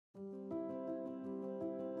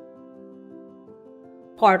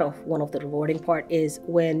one of the rewarding part is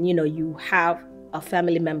when, you have a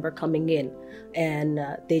family member coming in and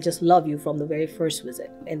they just love you from the very first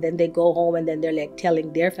visit. And then they go home and then they're like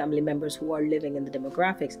telling their family members who are living in the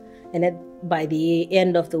demographics. And then by the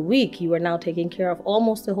end of the week, you are now taking care of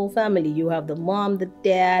almost the whole family. You have the mom, the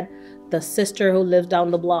dad, the sister who lives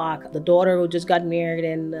down the block, the daughter who just got married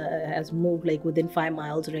and has moved like within 5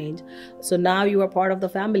 miles range. So now you are part of the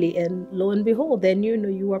family, and lo and behold, then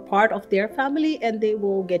you are part of their family, and they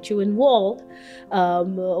will get you involved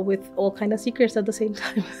with all kind of secrets at the same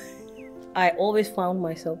time. I always found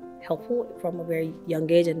myself helpful from a very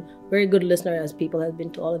young age and very good listener, as people have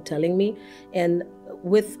been telling me. And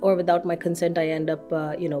with or without my consent, I end up,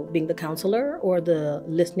 being the counselor or the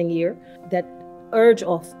listening ear. That urge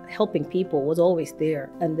of helping people was always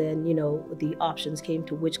there. And then, the options came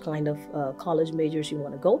to which kind of college majors you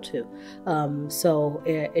want to go to. So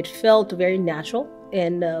it felt very natural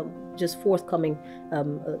and just forthcoming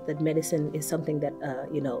that medicine is something that,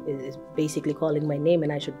 is basically calling my name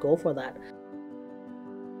and I should go for that.